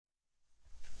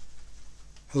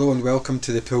Hello and welcome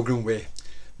to the Pilgrim Way.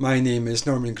 My name is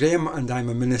Norman Graham and I'm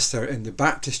a minister in the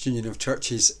Baptist Union of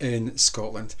Churches in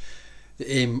Scotland. The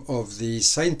aim of these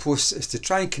signposts is to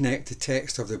try and connect the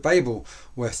text of the Bible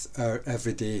with our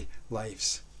everyday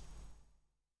lives.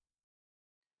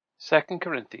 2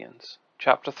 Corinthians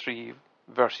chapter 3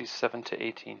 verses 7 to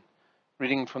 18,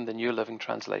 reading from the New Living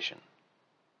Translation.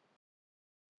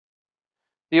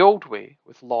 The old way,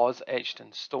 with laws etched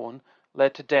in stone,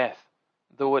 led to death,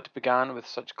 though it began with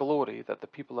such glory that the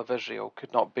people of Israel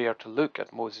could not bear to look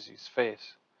at Moses'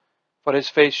 face. For his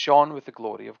face shone with the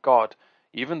glory of God,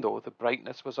 even though the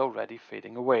brightness was already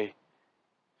fading away.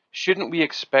 Shouldn't we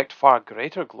expect far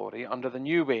greater glory under the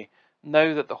new way,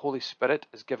 now that the Holy Spirit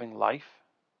is giving life?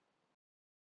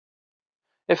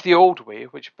 If the old way,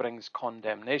 which brings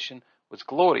condemnation, was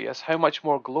glorious, how much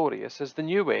more glorious is the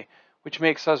new way, which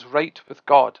makes us right with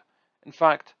God? In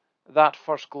fact, that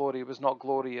first glory was not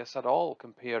glorious at all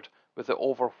compared with the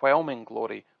overwhelming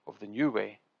glory of the new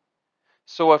way.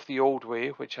 So if the old way,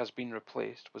 which has been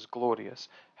replaced, was glorious,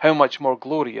 how much more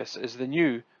glorious is the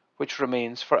new, which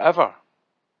remains forever?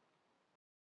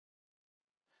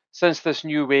 Since this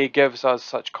new way gives us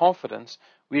such confidence,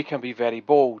 we can be very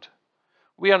bold.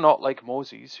 We are not like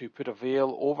Moses, who put a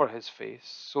veil over his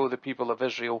face so the people of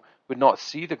Israel would not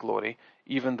see the glory,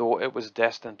 even though it was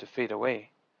destined to fade away.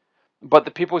 But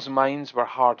the people's minds were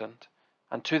hardened,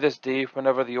 and to this day,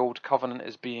 whenever the Old Covenant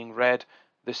is being read,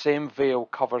 the same veil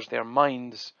covers their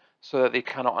minds so that they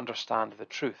cannot understand the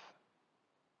truth.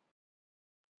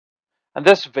 And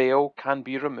this veil can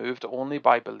be removed only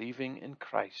by believing in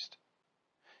Christ.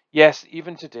 Yes,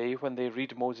 even today, when they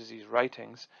read Moses'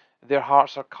 writings, their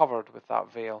hearts are covered with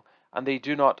that veil, and they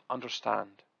do not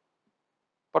understand.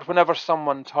 But whenever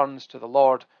someone turns to the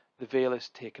Lord, the veil is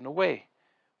taken away.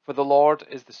 For the Lord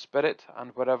is the Spirit,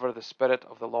 and wherever the Spirit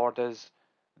of the Lord is,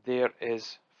 there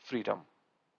is freedom.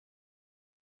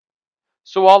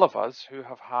 So all of us who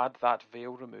have had that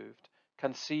veil removed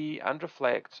can see and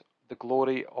reflect the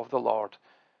glory of the Lord.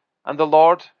 And the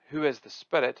Lord, who is the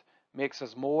Spirit, makes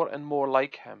us more and more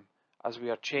like Him as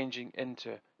we are changing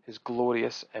into His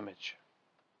glorious image.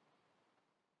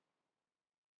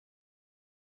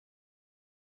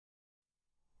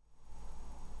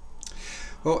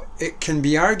 Well, it can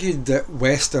be argued that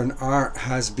Western art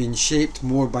has been shaped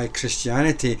more by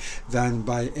Christianity than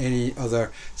by any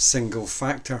other single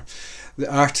factor.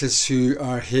 The artists who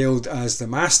are hailed as the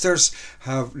masters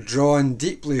have drawn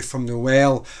deeply from the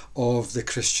well of the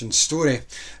Christian story.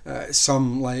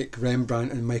 Some, like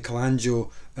Rembrandt and Michelangelo,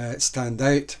 stand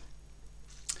out.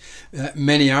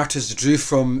 Many artists drew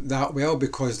from that well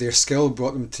because their skill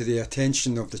brought them to the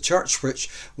attention of the church, which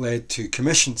led to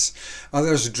commissions.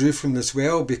 Others drew from this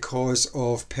well because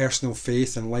of personal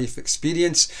faith and life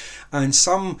experience, and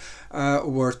some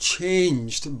were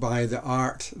changed by the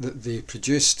art that they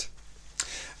produced.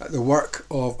 The work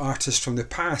of artists from the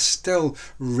past still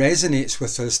resonates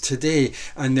with us today,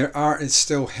 and their art is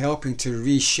still helping to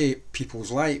reshape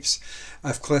people's lives.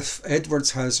 As Cliff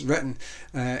Edwards has written,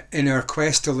 in our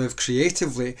quest to live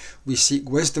creatively, we seek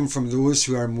wisdom from those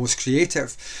who are most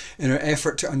creative. In our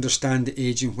effort to understand the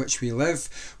age in which we live,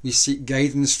 we seek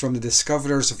guidance from the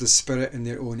discoverers of the Spirit in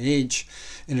their own age.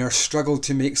 In our struggle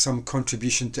to make some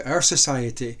contribution to our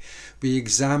society, we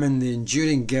examine the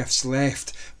enduring gifts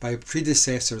left by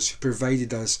predecessors who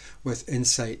provided us with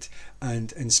insight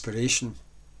and inspiration.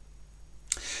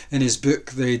 In his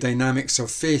book, The Dynamics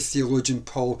of Faith, theologian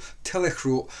Paul Tillich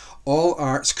wrote, "All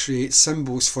arts create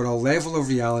symbols for a level of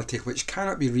reality which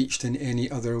cannot be reached in any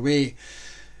other way.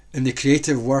 In the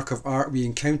creative work of art, we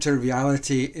encounter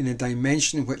reality in a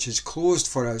dimension which is closed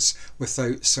for us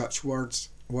without such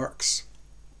works."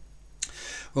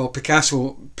 Well,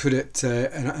 Picasso put it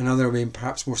in another way, and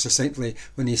perhaps more succinctly,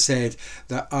 when he said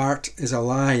that art is a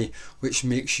lie which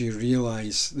makes you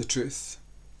realise the truth.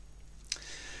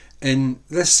 In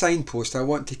this signpost, I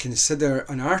want to consider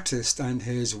an artist and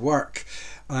his work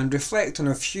and reflect on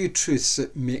a few truths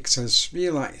it makes us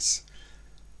realise.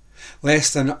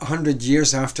 Less than 100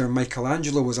 years after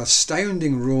Michelangelo was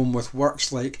astounding Rome with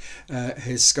works like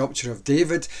his sculpture of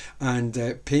David and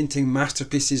painting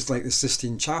masterpieces like the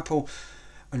Sistine Chapel,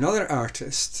 another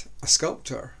artist, a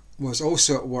sculptor, was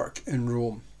also at work in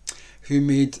Rome, who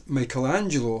made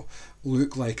Michelangelo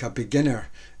look like a beginner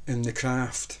in the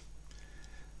craft.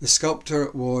 The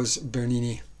sculptor was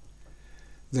Bernini,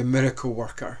 the miracle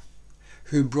worker,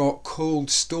 who brought cold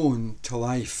stone to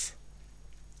life.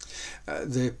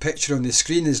 The picture on the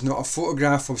screen is not a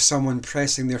photograph of someone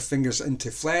pressing their fingers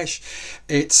into flesh.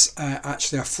 It's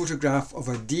actually a photograph of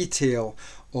a detail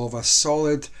of a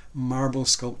solid marble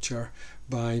sculpture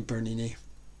by Bernini.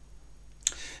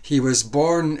 He was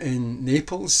born in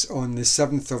Naples on the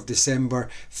 7th of December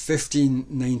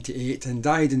 1598 and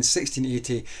died in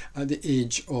 1680 at the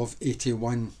age of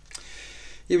 81.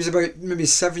 He was about maybe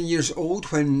 7 years old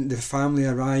when the family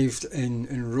arrived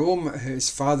in Rome. His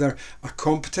father, a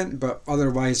competent but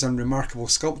otherwise unremarkable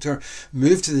sculptor,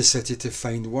 moved to the city to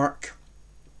find work.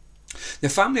 The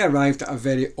family arrived at a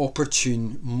very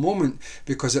opportune moment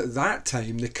because at that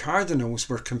time the cardinals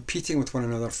were competing with one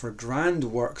another for grand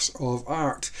works of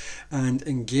art and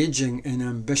engaging in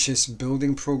ambitious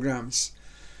building programmes.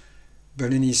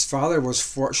 Bernini's father was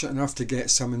fortunate enough to get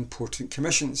some important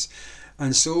commissions,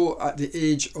 and so at the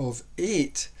age of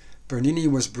 8 Bernini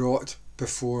was brought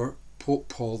before Pope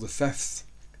Paul V.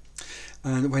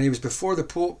 And when he was before the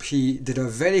Pope, he did a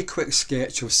very quick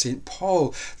sketch of St.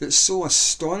 Paul that so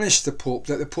astonished the Pope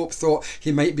that the Pope thought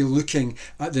he might be looking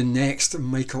at the next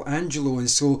Michelangelo, and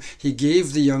so he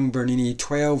gave the young Bernini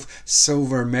 12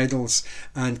 silver medals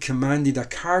and commanded a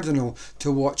cardinal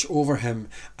to watch over him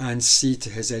and see to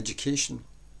his education.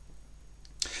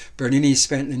 Bernini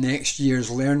spent the next years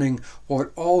learning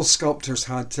what all sculptors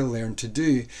had to learn to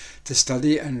do, to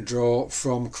study and draw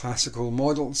from classical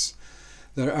models.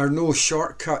 There are no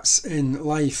shortcuts in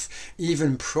life.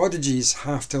 Even prodigies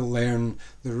have to learn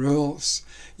the rules.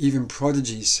 Even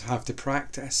prodigies have to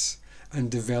practice and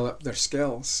develop their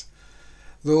skills.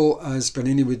 Though, as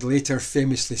Bernini would later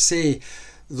famously say,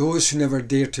 those who never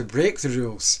dare to break the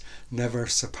rules never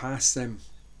surpass them.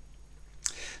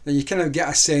 Now you kind of get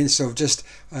a sense of just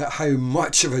how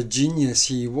much of a genius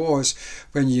he was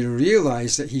when you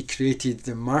realise that he created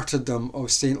the martyrdom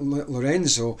of St.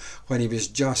 Lorenzo when he was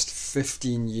just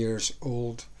 15 years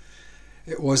old.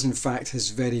 It was in fact his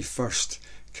very first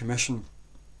commission.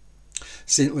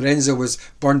 St. Lorenzo was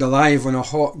burned alive on a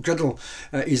hot griddle.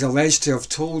 He's alleged to have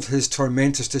told his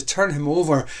tormentors to turn him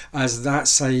over as that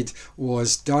side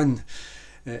was done.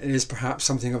 It is perhaps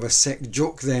something of a sick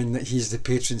joke then that he's the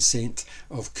patron saint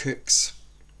of cooks.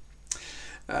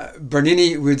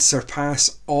 Bernini would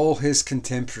surpass all his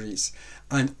contemporaries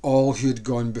and all who had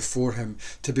gone before him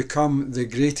to become the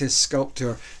greatest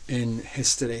sculptor in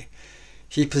history.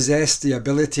 He possessed the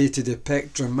ability to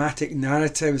depict dramatic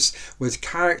narratives with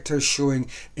characters showing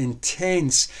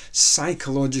intense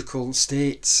psychological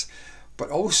states, but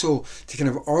also to kind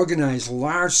of organise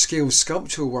large-scale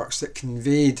sculptural works that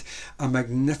conveyed a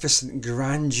magnificent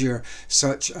grandeur,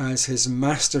 such as his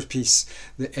masterpiece,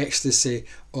 The Ecstasy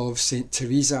of St.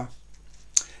 Teresa.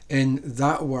 In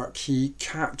that work, he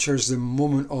captures the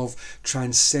moment of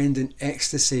transcendent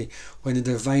ecstasy when the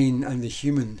divine and the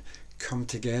human come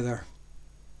together.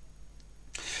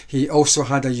 He also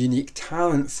had a unique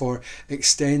talent for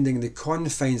extending the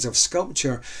confines of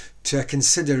sculpture to a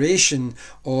consideration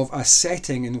of a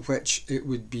setting in which it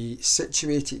would be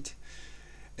situated.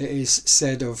 It is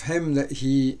said of him that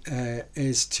he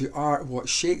is to art what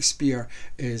Shakespeare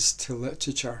is to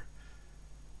literature.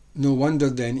 No wonder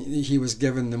then he was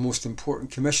given the most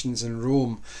important commissions in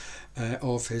Rome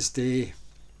of his day.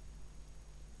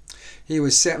 He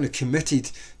was certainly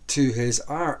committed to his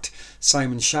art.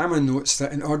 Simon Schama notes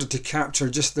that in order to capture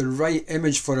just the right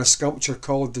image for a sculpture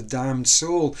called The Damned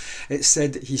Soul, it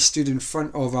said that he stood in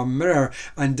front of a mirror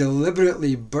and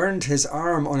deliberately burned his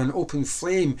arm on an open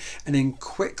flame and then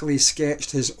quickly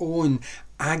sketched his own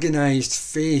agonised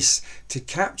face to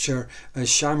capture, as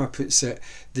Schama puts it,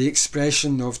 the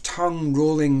expression of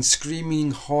tongue-rolling,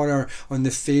 screaming horror on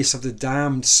the face of the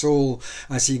damned soul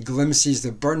as he glimpses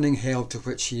the burning hell to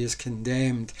which he is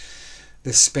condemned.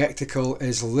 The spectacle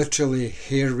is literally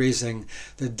hair-raising.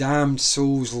 The damned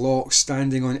soul's locks,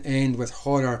 standing on end with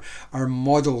horror, are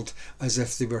modelled as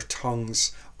if they were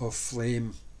tongues of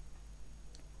flame.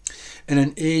 In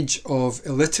an age of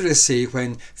illiteracy,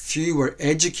 when few were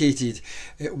educated,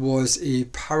 it was a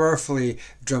powerfully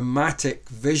dramatic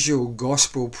visual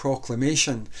gospel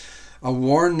proclamation, a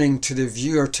warning to the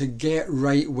viewer to get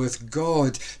right with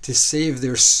God, to save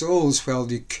their souls while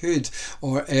they could,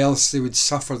 or else they would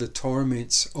suffer the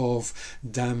torments of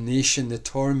damnation, the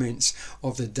torments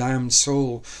of the damned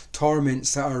soul,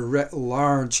 torments that are writ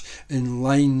large in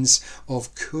lines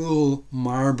of cool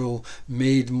marble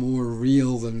made more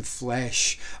real than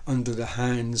flesh under the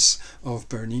hands of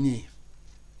Bernini.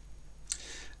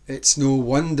 It's no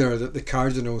wonder that the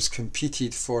cardinals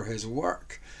competed for his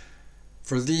work,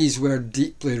 for these were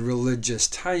deeply religious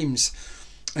times,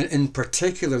 and in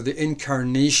particular the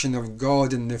incarnation of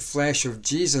God in the flesh of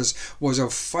Jesus was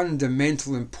of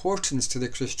fundamental importance to the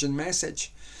Christian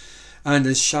message. And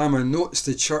as Schama notes,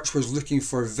 the church was looking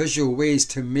for visual ways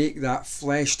to make that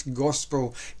fleshed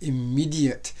gospel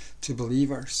immediate to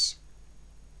believers.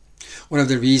 One of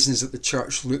the reasons that the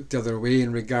church looked the other way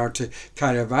in regard to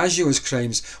Caravaggio's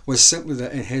crimes was simply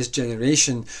that in his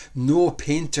generation no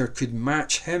painter could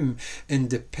match him in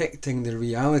depicting the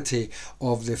reality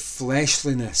of the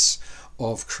fleshliness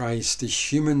of Christ, the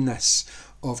humanness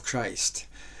of Christ.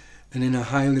 And in a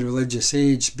highly religious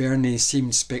age, Bernini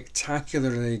seemed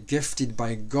spectacularly gifted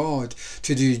by God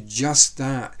to do just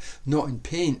that, not in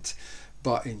paint,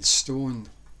 but in stone.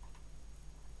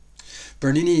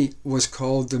 Bernini was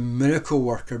called the miracle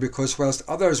worker because whilst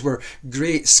others were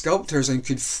great sculptors and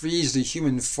could freeze the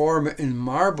human form in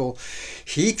marble,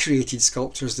 he created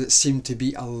sculptures that seemed to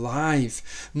be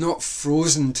alive, not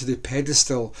frozen to the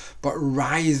pedestal, but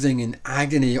writhing in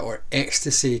agony or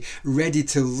ecstasy, ready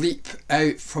to leap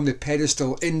out from the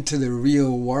pedestal into the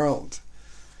real world.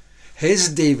 His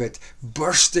David,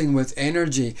 bursting with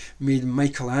energy, made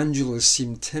Michelangelo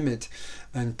seem timid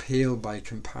and pale by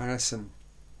comparison.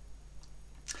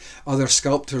 Other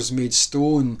sculptors made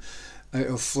stone out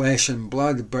of flesh and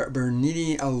blood, but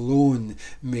Bernini alone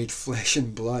made flesh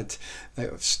and blood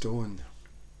out of stone.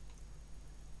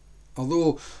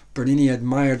 Although Bernini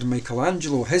admired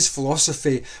Michelangelo, his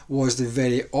philosophy was the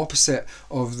very opposite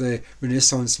of the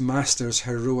Renaissance master's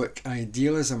heroic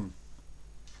idealism.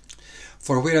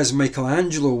 For whereas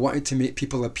Michelangelo wanted to make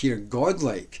people appear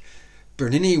godlike,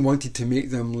 Bernini wanted to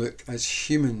make them look as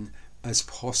human as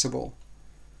possible.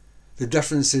 The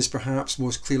difference is perhaps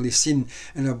most clearly seen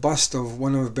in a bust of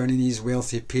one of Bernini's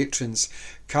wealthy patrons,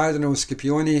 Cardinal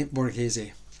Scipione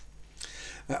Borghese.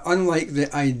 Unlike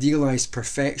the idealised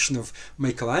perfection of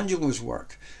Michelangelo's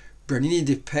work, Bernini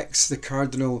depicts the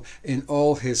cardinal in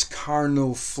all his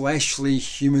carnal, fleshly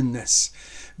humanness,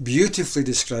 beautifully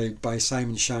described by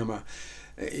Simon Schama.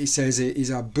 He says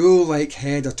he's a bull-like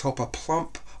head atop a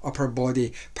plump upper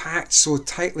body, packed so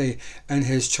tightly in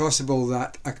his chasuble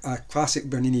that a classic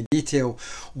Bernini detail,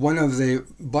 one of the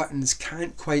buttons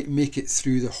can't quite make it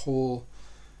through the hole.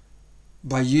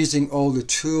 By using all the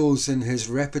tools in his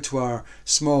repertoire,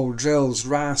 small drills,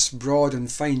 rasps, broad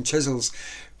and fine chisels,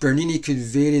 Bernini could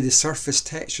vary the surface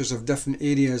textures of different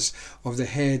areas of the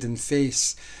head and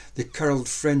face, the curled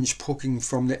fringe poking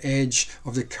from the edge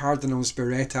of the cardinal's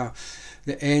beretta,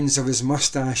 the ends of his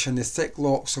moustache and the thick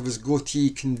locks of his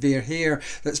goatee conveyor hair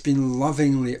that's been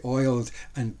lovingly oiled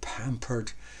and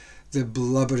pampered, the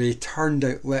blubbery turned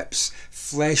out lips,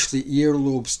 fleshly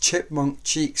earlobes, chipmunk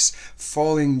cheeks,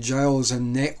 falling jowls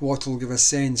and neck wattle give a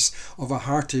sense of a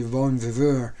hearty bon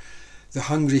viveur, the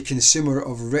hungry consumer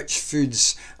of rich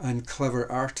foods and clever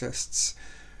artists.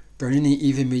 Bernini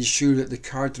even made sure that the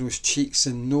cardinal's cheeks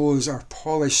and nose are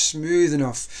polished smooth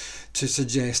enough to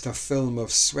suggest a film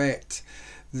of sweat,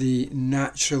 the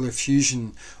natural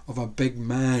effusion of a big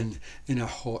man in a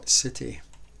hot city.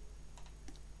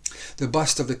 The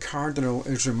bust of the cardinal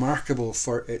is remarkable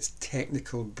for its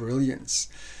technical brilliance,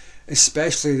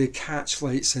 especially the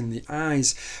catchlights in the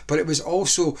eyes, but it was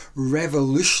also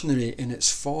revolutionary in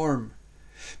its form,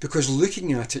 because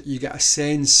looking at it you get a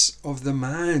sense of the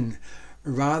man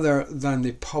rather than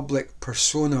the public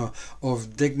persona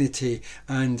of dignity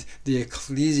and the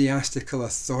ecclesiastical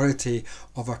authority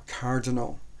of a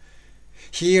cardinal.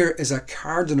 Here is a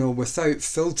cardinal without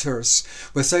filters,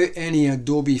 without any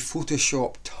Adobe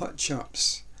Photoshop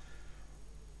touch-ups.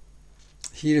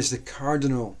 Here is the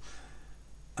cardinal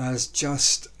as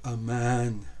just a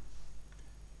man.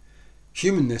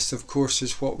 Humanness, of course,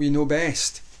 is what we know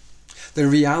best. The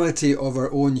reality of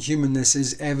our own humanness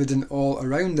is evident all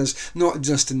around us, not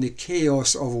just in the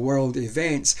chaos of world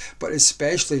events, but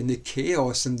especially in the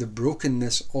chaos and the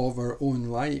brokenness of our own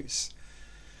lives.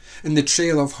 In the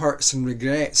trail of hurts and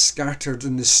regrets scattered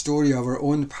in the story of our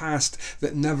own past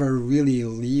that never really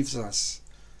leaves us.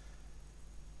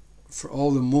 For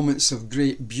all the moments of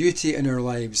great beauty in our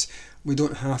lives, we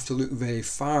don't have to look very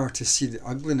far to see the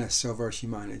ugliness of our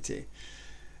humanity.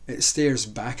 It stares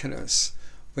back at us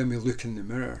when we look in the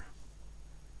mirror.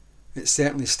 It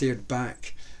certainly stared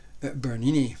back at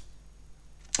Bernini.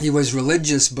 He was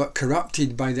religious but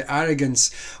corrupted by the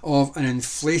arrogance of an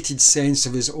inflated sense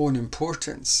of his own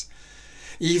importance.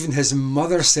 Even his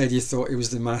mother said he thought he was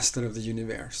the master of the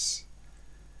universe.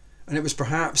 And it was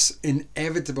perhaps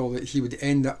inevitable that he would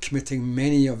end up committing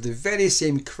many of the very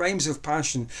same crimes of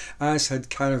passion as had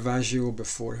Caravaggio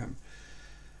before him.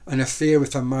 An affair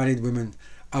with a married woman,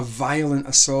 a violent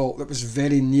assault that was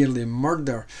very nearly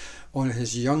murder on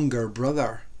his younger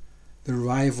brother, the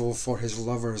rival for his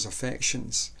lover's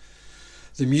affections.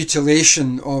 The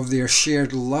mutilation of their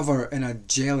shared lover in a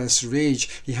jealous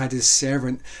rage. He had his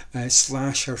servant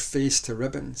slash her face to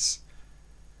ribbons.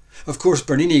 Of course,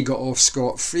 Bernini got off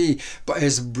scot-free, but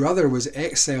his brother was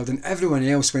exiled and everyone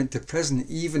else went to prison,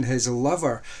 even his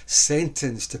lover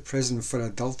sentenced to prison for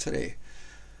adultery.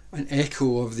 An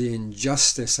echo of the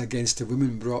injustice against the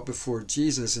woman brought before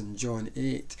Jesus in John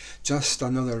 8, just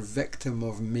another victim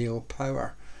of male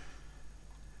power.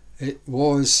 It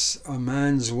was a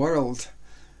man's world,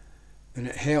 and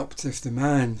it helped if the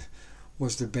man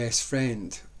was the best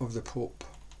friend of the Pope.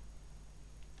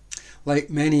 Like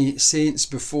many saints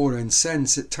before and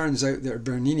since, it turns out that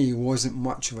Bernini wasn't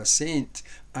much of a saint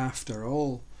after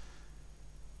all.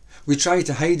 We try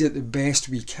to hide it the best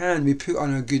we can. We put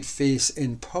on a good face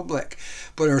in public,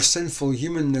 but our sinful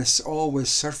humanness always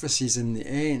surfaces in the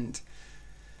end.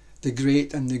 The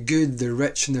great and the good, the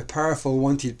rich and the powerful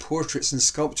wanted portraits and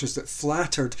sculptures that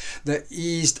flattered, that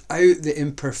eased out the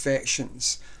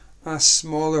imperfections. A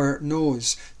smaller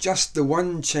nose, just the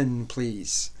one chin,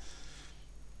 please.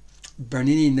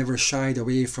 Bernini never shied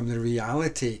away from the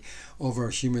reality of our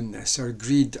humanness, our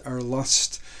greed, our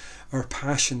lust, our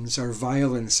passions, our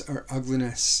violence, our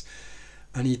ugliness,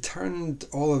 and he turned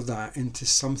all of that into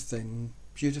something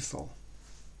beautiful.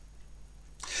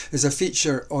 There's a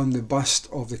feature on the bust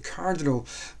of the Cardinal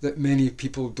that many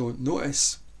people don't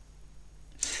notice.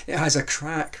 It has a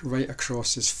crack right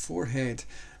across his forehead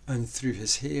and through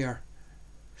his hair.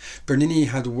 Bernini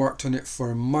had worked on it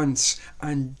for months,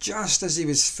 and just as he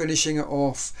was finishing it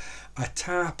off, a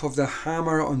tap of the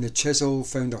hammer on the chisel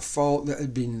found a fault that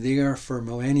had been there for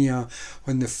millennia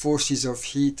when the forces of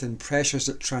heat and pressures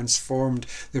that transformed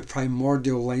the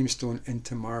primordial limestone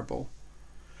into marble.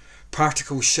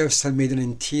 Particle shifts had made an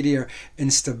interior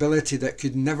instability that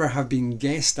could never have been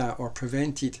guessed at or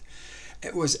prevented.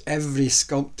 It was every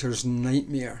sculptor's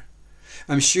nightmare.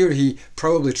 I'm sure he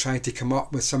probably tried to come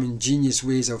up with some ingenious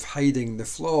ways of hiding the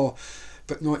flaw,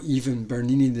 but not even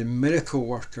Bernini, the miracle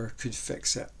worker, could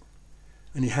fix it.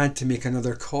 And he had to make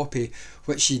another copy,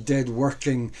 which he did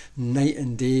working night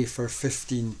and day for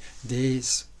 15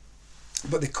 days.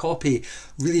 But the copy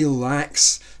really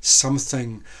lacks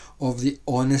something of the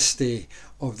honesty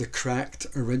of the cracked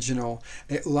original.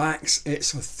 It lacks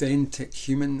its authentic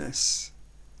humanness.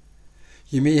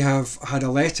 You may have had a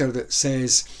letter that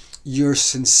says, "Yours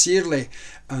sincerely,"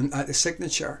 and at the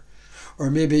signature,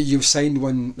 or maybe you've signed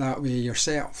one that way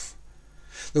yourself.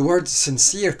 The word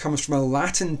sincere comes from a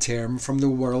Latin term from the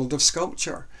world of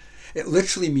sculpture. It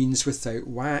literally means without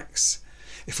wax.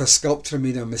 If a sculptor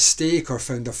made a mistake or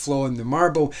found a flaw in the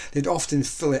marble, they'd often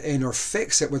fill it in or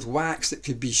fix it with wax that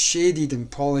could be shaded and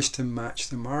polished to match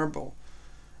the marble.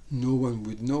 No one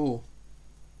would know.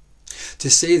 To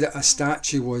say that a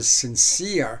statue was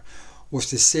sincere was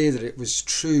to say that it was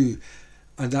true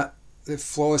and that the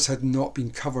flaws had not been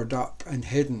covered up and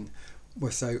hidden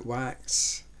without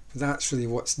wax. That's really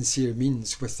what sincere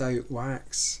means, without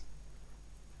wax.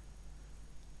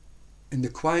 In the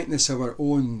quietness of our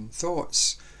own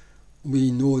thoughts,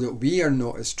 we know that we are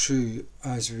not as true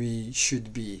as we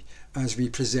should be, as we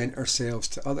present ourselves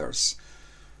to others.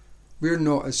 We're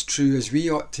not as true as we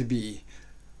ought to be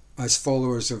as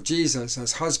followers of Jesus,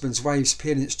 as husbands, wives,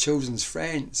 parents, children,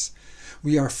 friends.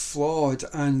 We are flawed,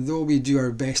 and though we do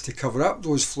our best to cover up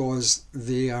those flaws,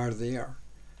 they are there.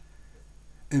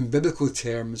 In biblical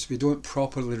terms, we don't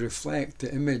properly reflect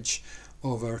the image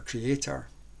of our Creator.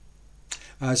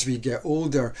 As we get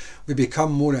older, we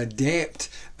become more adept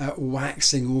at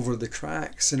waxing over the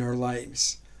cracks in our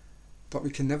lives, but we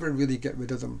can never really get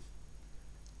rid of them.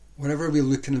 Whenever we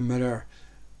look in a mirror,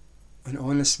 an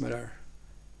honest mirror,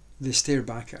 they stare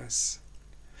back at us.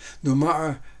 No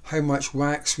matter how much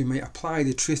wax we might apply,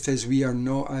 the truth is we are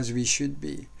not as we should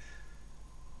be.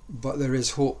 But there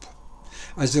is hope.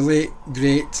 As the late,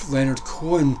 great Leonard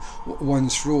Cohen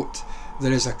once wrote,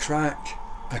 there is a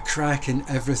crack in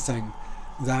everything.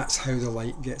 That's how the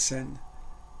light gets in.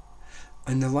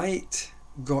 And the light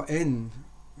got in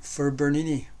for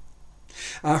Bernini.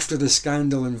 After the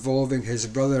scandal involving his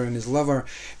brother and his lover,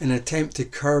 in an attempt to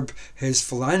curb his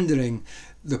philandering,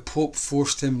 the Pope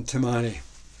forced him to marry.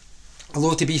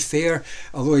 Although, to be fair,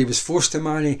 although he was forced to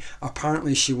marry,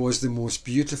 apparently she was the most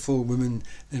beautiful woman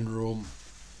in Rome.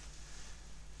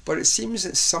 But it seems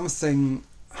that something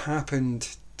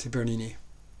happened to Bernini.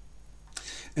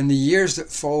 In the years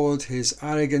that followed, his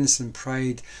arrogance and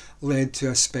pride led to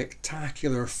a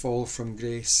spectacular fall from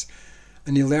grace,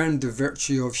 and he learned the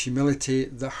virtue of humility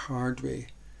the hard way.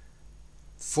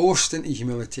 Forced into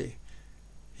humility,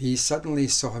 he suddenly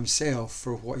saw himself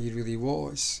for what he really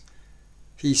was.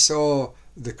 He saw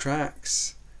the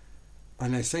cracks,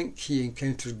 and I think he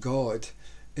encountered God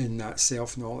in that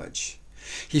self-knowledge.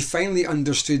 He finally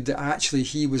understood that actually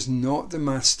he was not the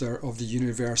master of the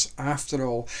universe after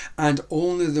all, and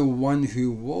only the one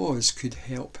who was could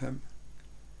help him.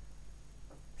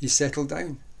 He settled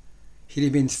down. He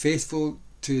remained faithful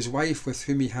to his wife, with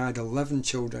whom he had 11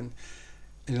 children,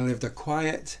 and he lived a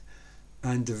quiet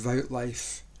and devout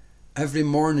life. Every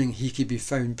morning he could be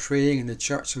found praying in the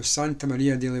church of Santa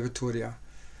Maria della Vittoria.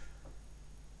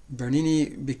 Bernini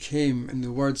became, in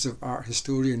the words of art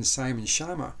historian Simon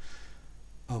Schama,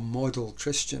 a model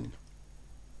Christian.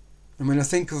 And when I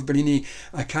think of Bernini,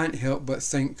 I can't help but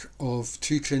think of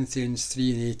 2 Corinthians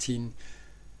 3 and 18,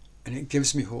 and it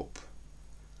gives me hope.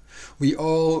 We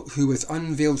all who with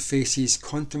unveiled faces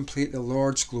contemplate the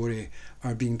Lord's glory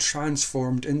are being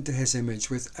transformed into his image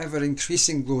with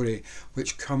ever-increasing glory,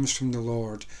 which comes from the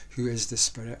Lord, who is the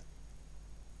Spirit.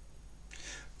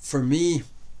 For me,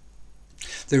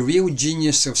 the real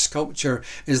genius of sculpture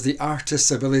is the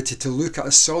artist's ability to look at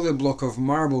a solid block of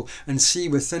marble and see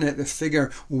within it the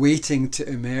figure waiting to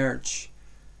emerge.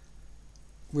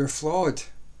 We're flawed.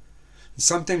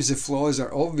 Sometimes the flaws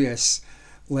are obvious,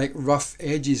 like rough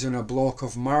edges on a block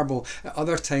of marble. At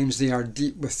other times they are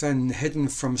deep within, hidden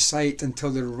from sight until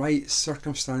the right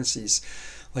circumstances,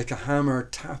 like a hammer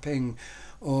tapping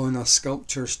on a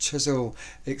sculptor's chisel,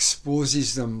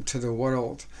 exposes them to the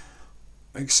world,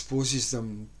 exposes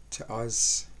them to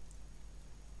us.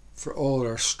 For all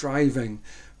our striving,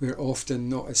 we're often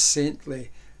not as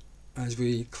saintly as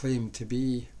we claim to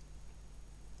be.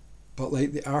 But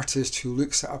like the artist who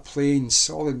looks at a plain,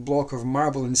 solid block of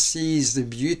marble and sees the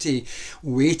beauty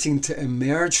waiting to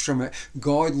emerge from it,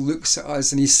 God looks at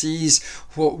us and he sees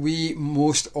what we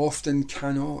most often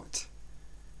cannot.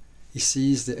 He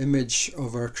sees the image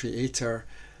of our Creator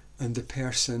and the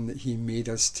person that he made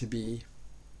us to be.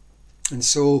 And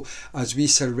so, as we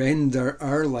surrender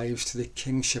our lives to the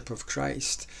kingship of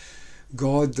Christ,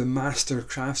 God, the master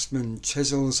craftsman,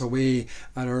 chisels away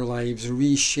at our lives,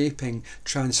 reshaping,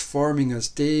 transforming us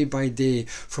day by day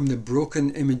from the broken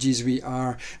images we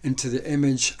are into the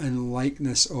image and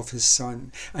likeness of his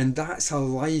Son. And that's a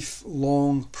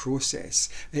lifelong process.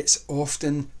 It's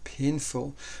often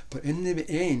painful, but in the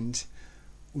end,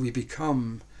 we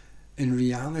become, in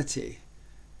reality,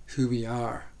 who we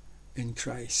are in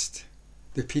Christ,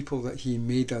 the people that he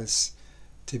made us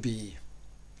to be.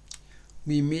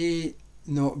 We may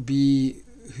not be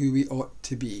who we ought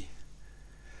to be,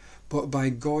 but by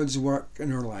God's work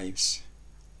in our lives,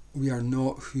 we are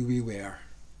not who we were.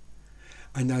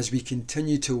 And as we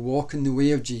continue to walk in the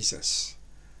way of Jesus,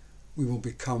 we will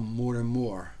become more and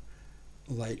more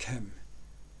like him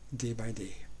day by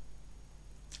day.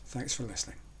 Thanks for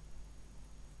listening.